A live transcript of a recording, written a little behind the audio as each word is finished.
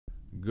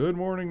Good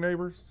morning,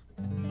 neighbors.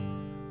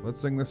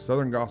 Let's sing this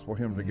Southern gospel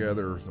hymn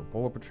together. So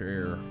pull up a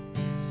chair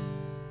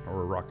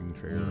or a rocking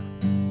chair.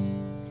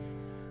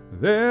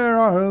 There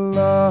are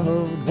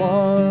loved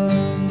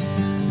ones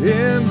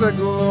in the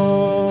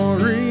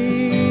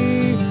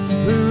glory,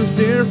 whose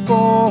dear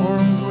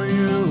forms will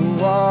you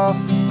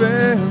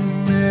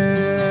often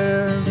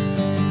miss.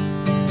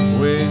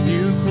 When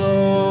you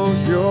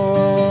close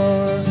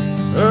your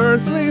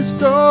earthly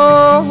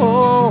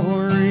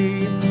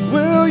story,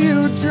 will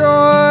you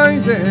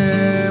join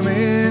them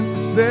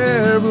in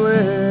their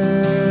bliss?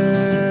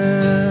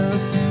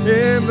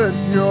 In the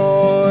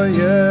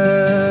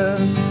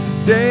joyous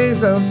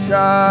days of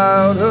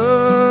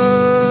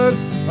childhood,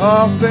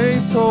 oft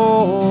they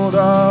told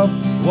of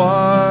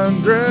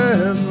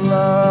wondrous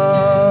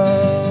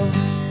love,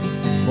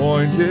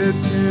 pointed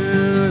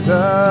to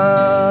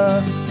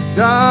the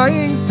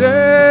dying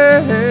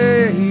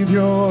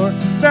Savior.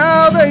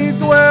 Now they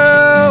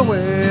dwell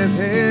with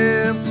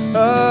him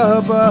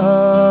above.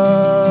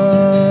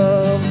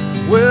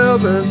 Will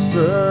the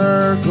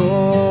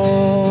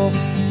circle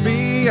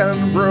be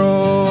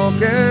unbroken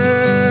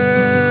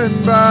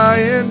by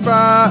and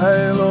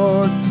by,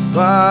 Lord,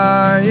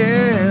 by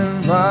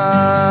and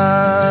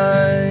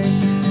by,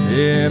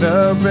 in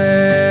a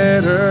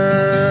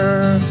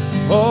better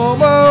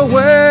home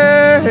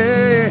awaiting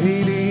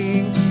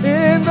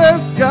in the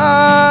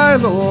sky,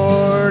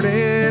 Lord,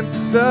 in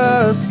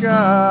the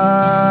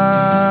sky?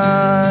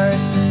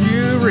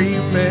 You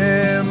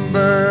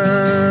remember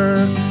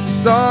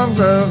songs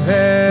of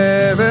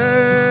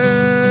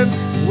heaven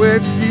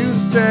which you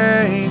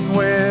sang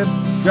with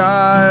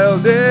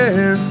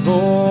childish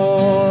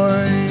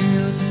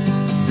voice.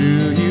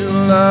 Do you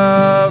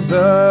love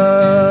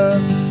the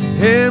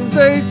hymns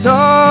they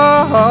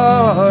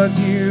taught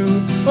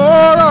you, or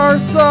are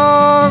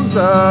songs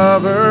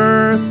of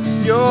earth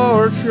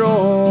your choice?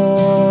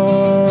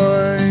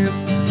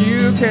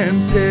 You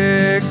can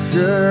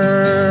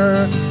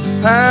picture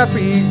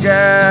happy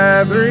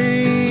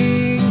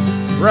gatherings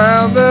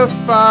round the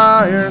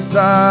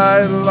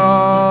fireside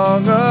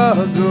long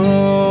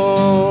ago,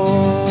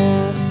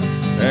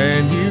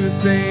 and you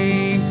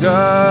think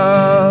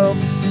of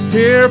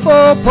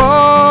tearful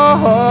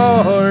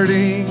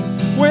partings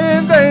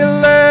when they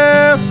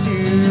left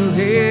you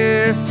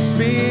here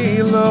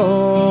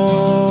below.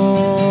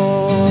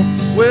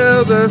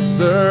 Will the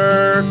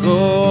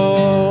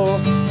circle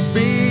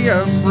be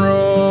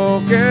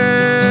unbroken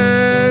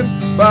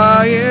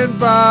by and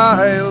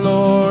by,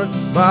 Lord,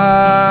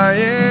 by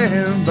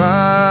and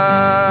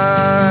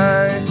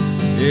by,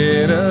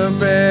 in a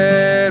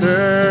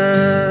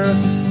better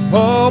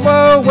home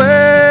awaiting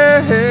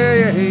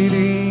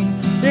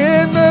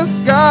in the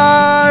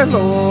sky,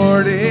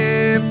 Lord,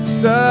 in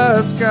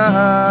the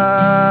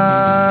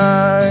sky?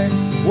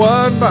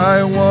 One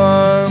by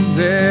one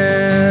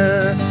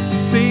their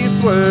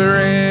seats were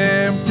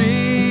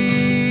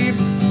emptied,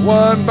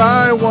 one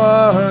by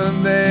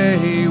one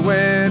they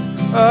went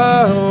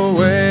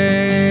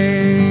away.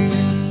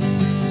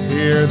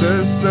 Here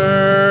the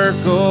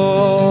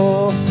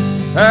circle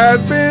has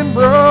been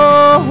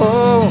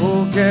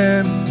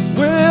broken.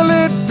 Will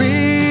it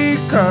be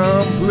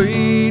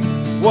complete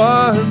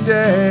one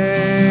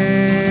day?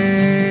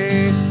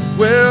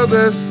 Will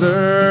the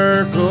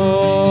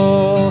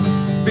circle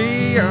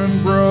be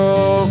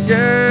unbroken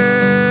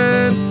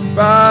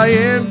by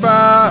and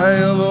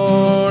by,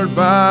 Lord,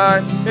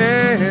 by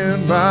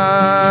and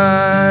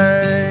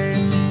by,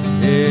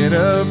 in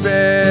a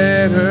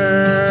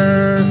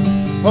better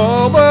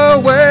home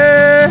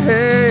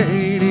awaiting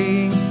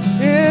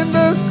in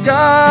the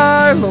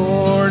sky,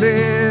 Lord,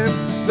 in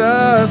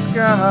the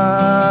sky?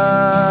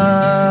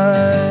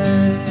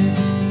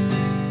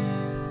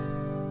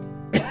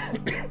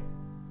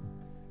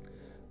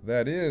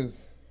 That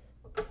is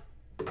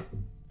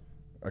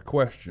a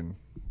question.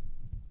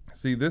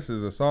 See, this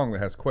is a song that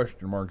has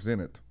question marks in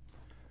it.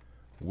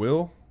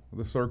 Will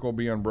the circle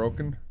be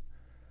unbroken?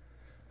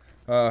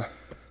 And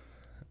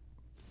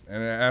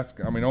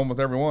almost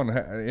everyone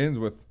ends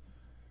with,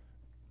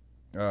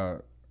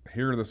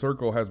 here the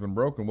circle has been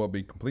broken. Will it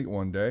be complete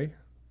one day?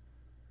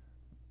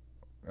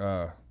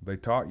 They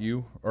taught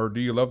you, or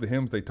do you love the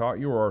hymns they taught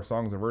you, or are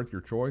songs of earth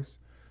your choice?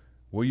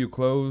 When you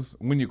close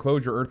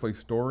your earthly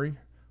story,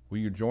 will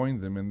you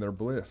join them in their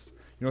bliss?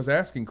 You know, it's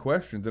asking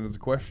questions, and it's a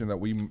question that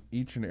we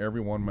each and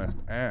every one must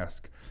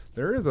ask.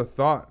 There is a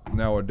thought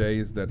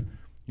nowadays that,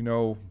 you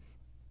know,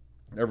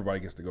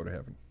 everybody gets to go to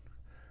heaven.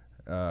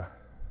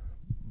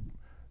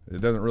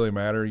 It doesn't really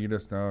matter. You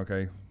just,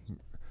 okay,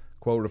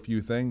 quote a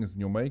few things and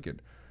you'll make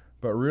it.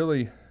 But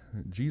really,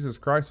 Jesus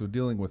Christ was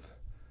dealing with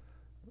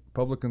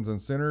publicans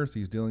and sinners.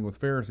 He's dealing with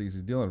Pharisees.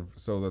 He's dealing with,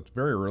 so that's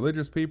very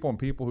religious people and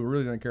people who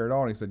really didn't care at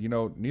all. And he said, you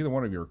know, neither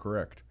one of you are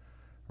correct.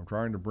 I'm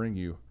trying to bring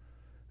you,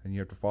 and you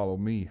have to follow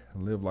me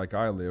and live like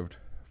I lived.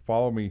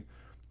 Follow me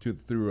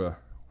through a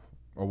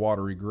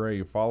watery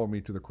grave. Follow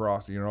me to the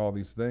cross, you know, all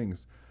these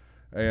things.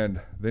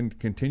 And then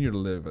continue to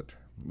live it.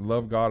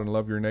 Love God and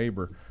love your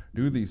neighbor.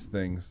 Do these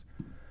things.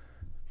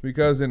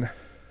 Because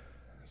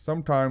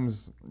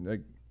sometimes,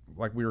 like,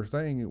 like we were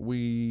saying,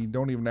 we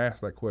don't even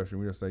ask that question.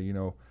 We just say,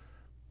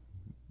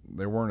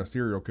 they weren't a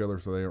serial killer,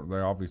 so they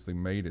obviously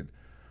made it.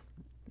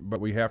 But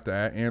we have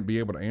to be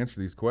able to answer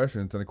these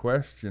questions, and a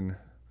question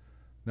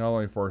not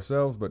only for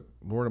ourselves, but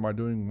Lord, am I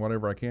doing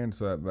whatever I can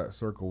so that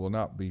circle will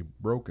not be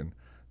broken,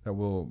 that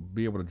we'll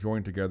be able to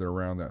join together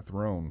around that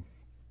throne,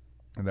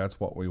 and that's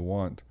what we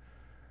want.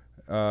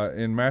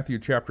 In Matthew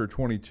chapter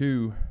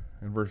 22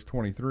 and verse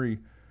 23,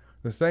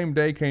 the same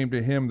day came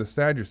to him the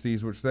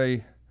Sadducees, which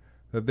say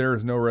that there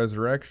is no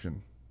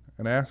resurrection,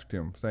 and asked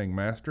him, saying,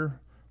 Master,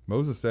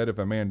 Moses said, if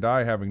a man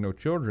die having no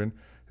children,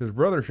 his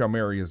brother shall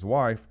marry his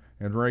wife,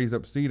 and raise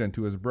up seed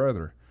unto his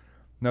brother.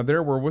 Now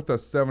there were with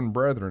us 7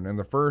 brethren, and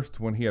the first,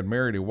 when he had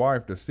married a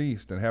wife,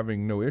 deceased, and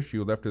having no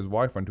issue, left his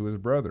wife unto his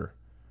brother.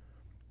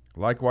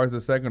 Likewise the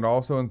second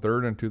also, and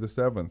third unto the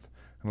 7th.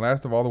 And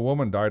last of all the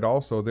woman died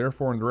also.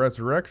 Therefore in the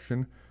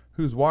resurrection,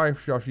 whose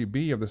wife shall she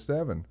be of the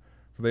 7?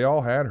 For they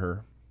all had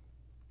her.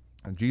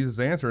 And Jesus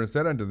answered and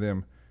said unto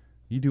them,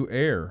 Ye do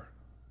err,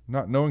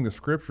 not knowing the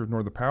Scriptures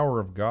nor the power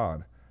of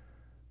God.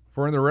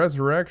 For in the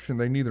resurrection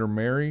they neither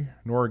marry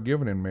nor are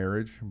given in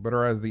marriage, but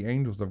are as the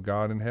angels of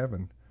God in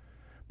heaven.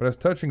 But as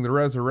touching the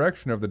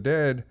resurrection of the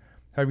dead,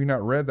 have you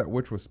not read that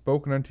which was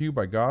spoken unto you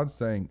by God,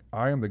 saying,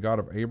 I am the God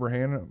of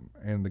Abraham,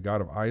 and the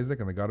God of Isaac,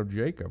 and the God of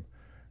Jacob?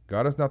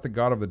 God is not the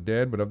God of the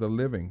dead, but of the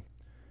living.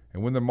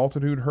 And when the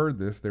multitude heard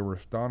this, they were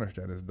astonished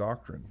at his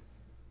doctrine.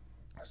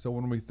 So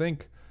when we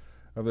think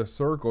of this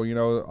circle,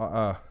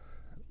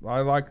 I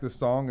like this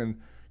song, and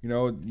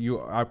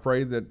I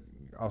pray that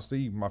I'll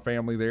see my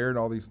family there and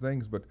all these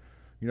things. But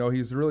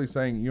he's really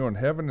saying, in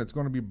heaven it's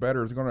going to be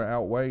better. It's going to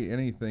outweigh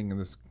anything in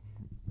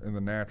the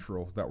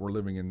natural that we're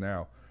living in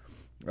now,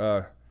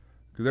 because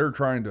they're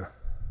trying to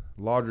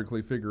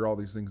logically figure all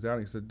these things out.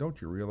 He said,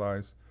 don't you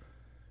realize,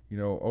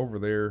 over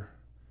there,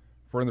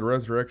 for in the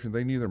resurrection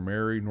they neither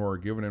marry nor are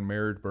given in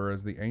marriage, but are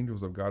as the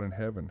angels of God in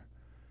heaven.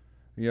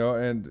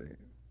 And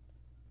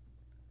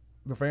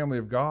the family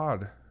of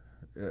God,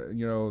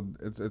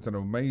 it's an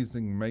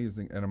amazing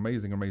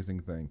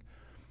thing.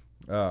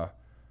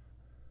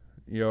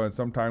 And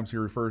sometimes he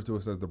refers to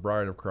us as the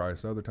bride of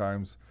Christ. Other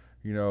times,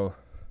 in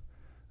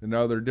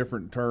other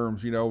different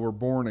terms, we're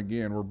born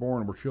again.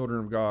 We're children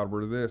of God.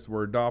 We're this,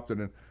 we're adopted.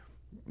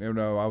 And,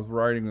 I was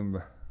riding in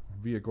the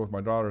vehicle with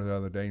my daughter the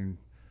other day, and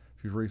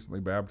she's recently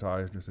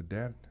baptized. And I said,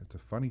 Dad, it's a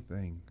funny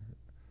thing.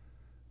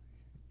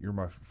 You're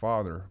my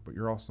father, but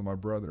you're also my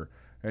brother.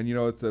 And,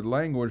 it's a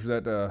language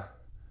that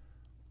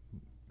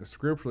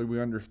scripturally we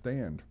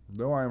understand.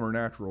 Though I am her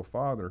natural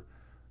father,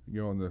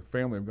 in the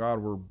family of God,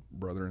 we're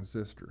brother and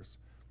sisters.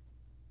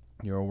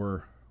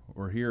 We're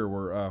here.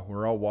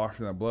 We're all washed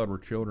in that blood. We're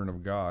children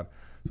of God.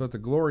 So it's a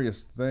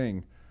glorious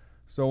thing.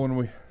 So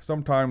when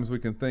sometimes we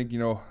can think,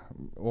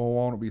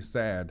 won't it be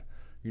sad,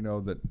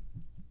 that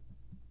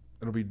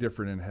it'll be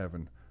different in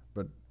heaven.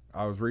 But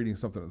I was reading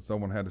something that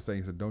someone had to say.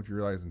 He said, don't you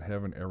realize in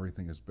heaven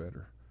everything is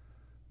better?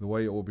 The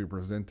way it will be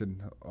presented,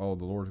 the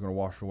Lord's going to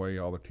wash away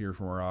all the tears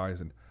from our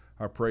eyes. And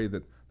I pray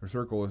that the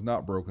circle is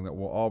not broken, that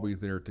we'll all be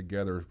there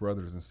together as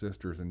brothers and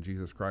sisters, and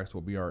Jesus Christ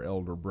will be our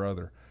elder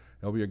brother.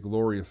 It'll be a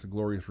glorious,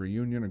 glorious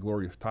reunion, a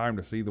glorious time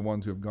to see the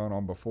ones who have gone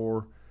on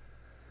before.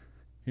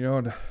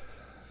 And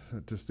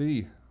to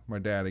see my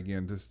dad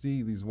again, to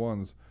see these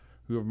ones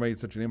who have made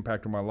such an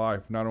impact on my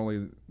life, not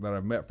only that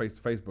I've met face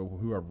to face, but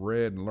who I've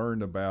read and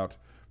learned about,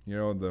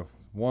 the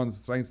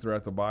saints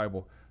throughout the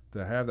Bible.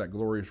 To have that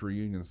glorious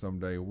reunion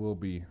someday will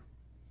be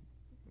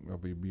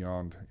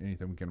beyond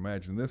anything we can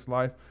imagine. In this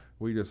life,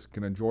 we just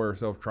can enjoy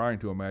ourselves trying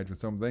to imagine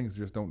some things.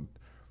 Just don't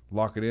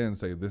lock it in and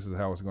say, this is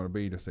how it's going to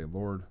be. Just say,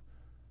 Lord,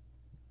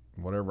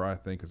 whatever I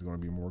think is going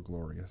to be more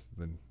glorious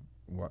than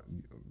what,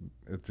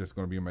 it's just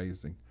going to be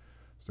amazing.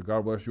 So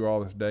God bless you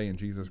all this day in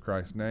Jesus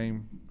Christ's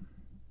name.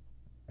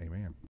 Amen.